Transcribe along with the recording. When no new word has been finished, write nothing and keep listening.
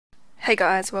Hey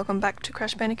guys, welcome back to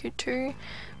Crash Bandicoot 2.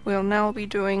 We'll now be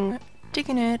doing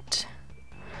Diggin' It,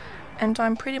 and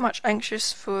I'm pretty much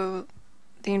anxious for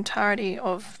the entirety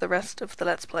of the rest of the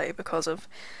Let's Play because of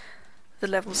the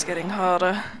levels getting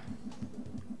harder.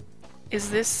 Is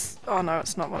this... oh no,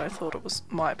 it's not what I thought it was.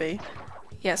 Might be.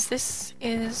 Yes, this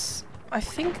is... I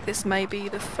think this may be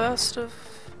the first of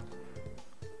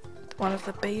one of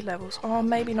the B levels. Oh,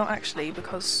 maybe not actually,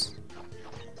 because...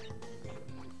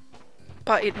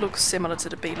 but it looks similar to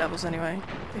the B levels anyway,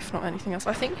 if not anything else.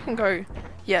 I think you can go...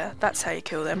 yeah, that's how you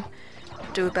kill them.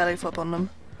 Do a belly flop on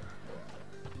them.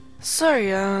 So,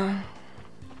 yeah...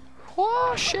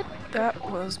 oh shit, that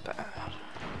was bad.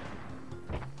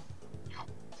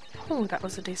 Oh, that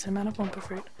was a decent amount of Wumpa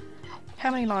fruit. How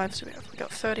many lives do we have? We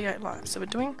got 38 lives, so we're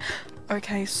doing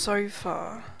okay so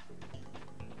far.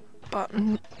 But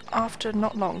after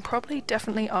not long, probably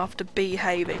definitely after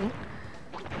behaving,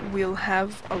 we'll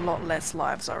have a lot less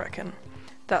lives, I reckon.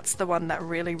 That's the one that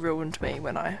really ruined me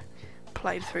when I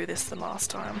played through this the last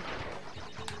time.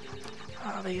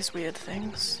 Ah, these weird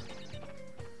things.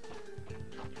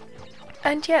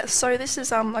 And yeah, so this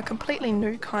is a completely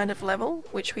new kind of level,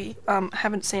 which we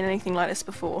haven't seen anything like this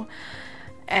before.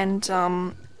 And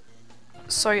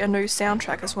so a new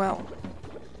soundtrack as well,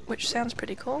 which sounds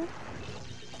pretty cool.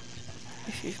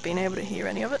 If you've been able to hear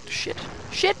any of it. Shit,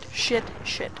 shit, shit,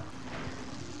 shit.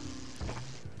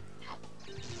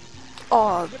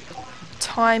 Oh,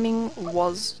 timing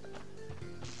was...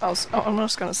 I'm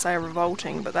just going to say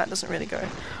revolting, but that doesn't really go.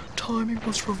 Timing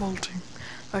was revolting.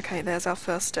 Okay, there's our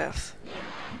first death.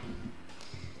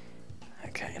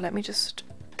 Okay, let me just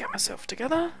get myself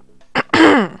together.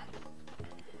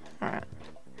 Alright.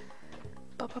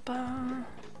 Ba-ba-ba.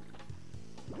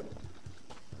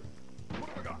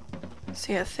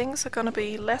 So yeah, things are going to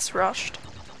be less rushed.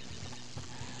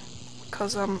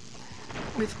 Because,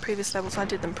 with previous levels I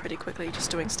did them pretty quickly,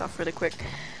 just doing stuff really quick.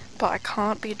 But I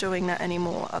can't be doing that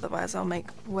anymore, otherwise I'll make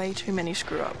way too many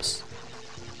screw-ups.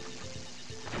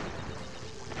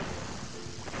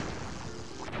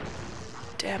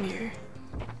 Damn you.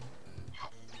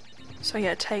 So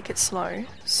yeah, take it slow,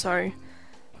 so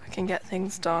I can get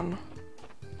things done.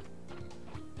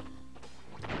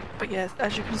 But yeah,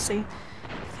 as you can see,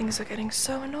 things are getting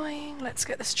so annoying. Let's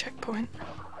get this checkpoint.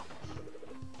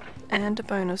 And a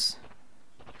bonus.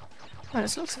 Oh,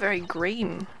 this looks very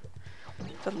green.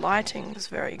 The lighting is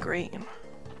very green.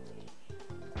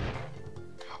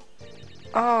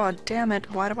 Oh, damn it.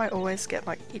 Why do I always get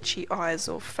like itchy eyes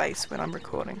or face when I'm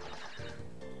recording?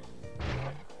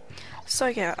 So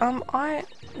yeah, I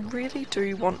really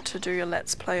do want to do a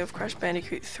Let's Play of Crash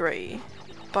Bandicoot 3,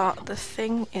 but the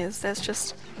thing is, there's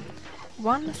just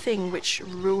one thing which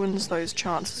ruins those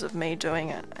chances of me doing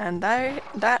it, and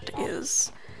that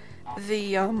is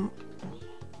the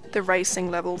racing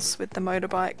levels with the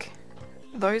motorbike.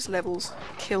 Those levels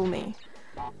kill me.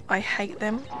 I hate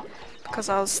them, because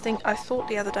I thought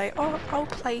the other day, oh, I'll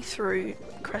play through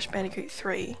Crash Bandicoot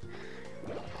 3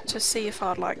 to see if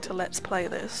I'd like to Let's Play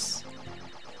this.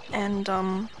 And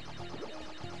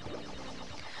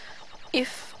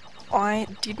if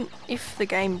the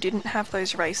game didn't have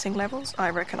those racing levels, I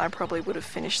reckon I probably would have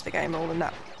finished the game all in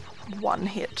that one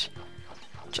hit.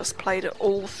 Just played it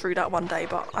all through that one day,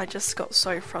 but I just got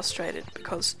so frustrated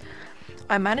because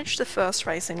I managed the first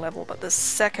racing level, but the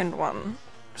second one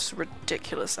was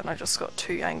ridiculous and I just got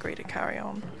too angry to carry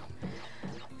on.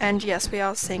 And yes, we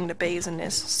are seeing the bees in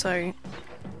this, so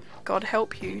God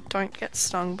help you, don't get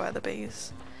stung by the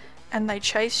bees. And they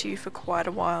chase you for quite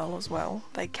a while as well.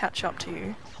 They catch up to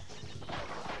you.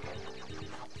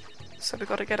 So we've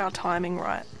got to get our timing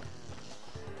right.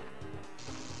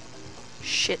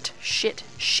 Shit, shit,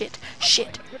 shit,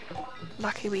 shit.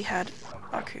 Lucky we had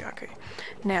Aku.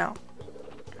 Now,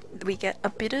 we get a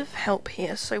bit of help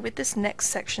here. So with this next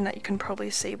section that you can probably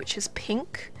see, which is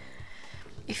pink,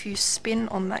 if you spin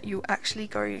on that, you actually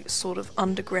go sort of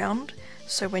underground.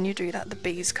 So when you do that, the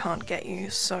bees can't get you.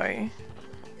 So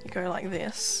you go like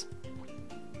this.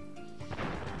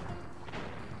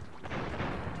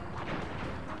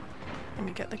 Let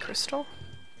me get the crystal.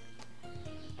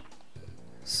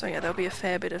 So yeah, there'll be a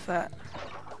fair bit of that.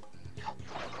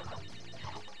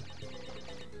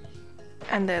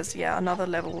 And there's, yeah, another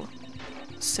level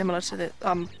similar to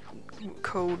the,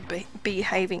 called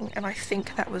Behaving, and I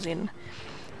think that was in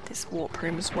this warp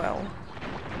room as well.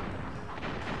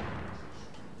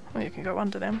 Well, you can go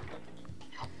under them.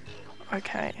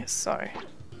 Okay, so...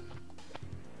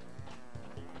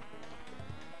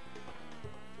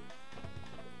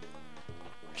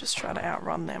 just try to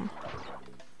outrun them.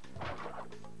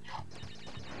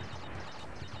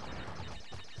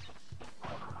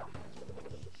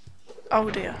 Oh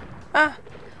dear. Ah!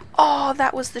 Oh,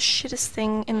 that was the shittest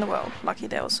thing in the world. Lucky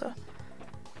there was a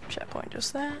checkpoint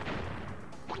just there.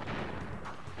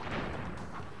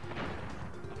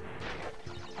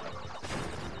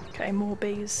 Okay, more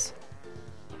bees.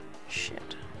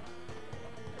 Shit.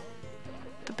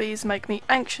 The bees make me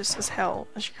anxious as hell,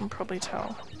 as you can probably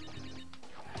tell.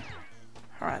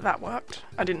 Alright, that worked.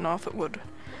 I didn't know if it would.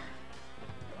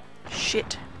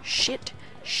 Shit, shit,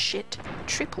 shit,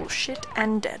 triple shit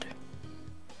and dead.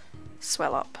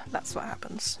 Swell up, that's what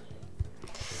happens.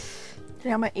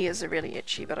 Now my ears are really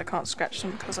itchy, but I can't scratch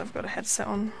them because I've got a headset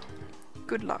on.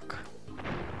 Good luck.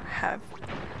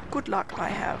 Good luck I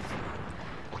have.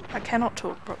 I cannot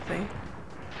talk properly.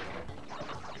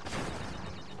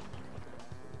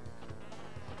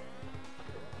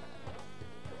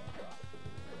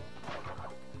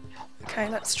 Okay,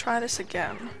 let's try this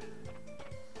again.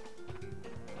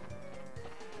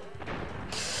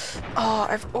 Oh,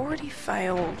 I've already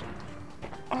failed.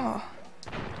 Oh,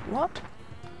 what?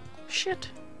 Shit.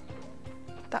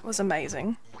 That was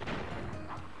amazing.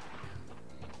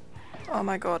 Oh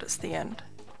my god, it's the end.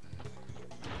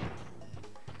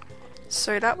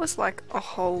 So that was like a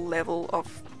whole level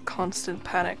of constant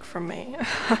panic from me.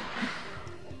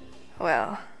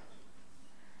 Well,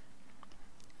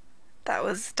 that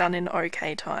was done in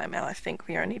okay time, and I think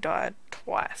we only died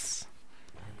twice.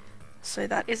 So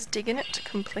that is Diggin' It to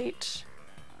complete.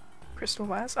 Crystal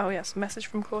Wires. Oh yes, message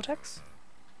from Cortex.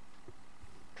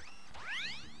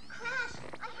 Crash!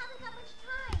 I haven't got much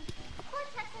time.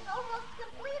 Cortex has almost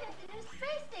completed the new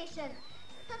space station.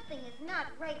 Something is not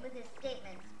right with his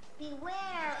statements.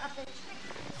 Beware of the trick.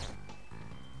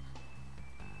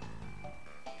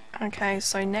 Okay,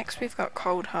 so next we've got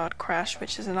Cold Hard Crash,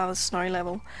 which is another snow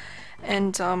level.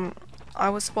 And I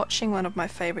was watching one of my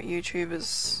favourite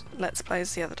YouTubers Let's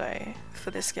Plays the other day for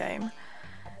this game,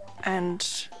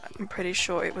 and I'm pretty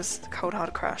sure it was Cold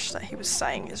Hard Crash that he was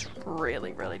saying is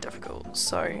really, really difficult,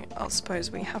 so I suppose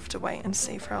we have to wait and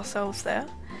see for ourselves there.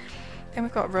 Then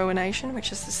we've got Ruination,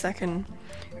 which is the second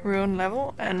Ruin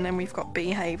level, and then we've got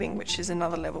Behaving, which is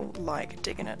another level like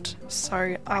Diggin' It.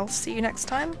 So I'll see you next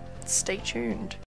time, stay tuned.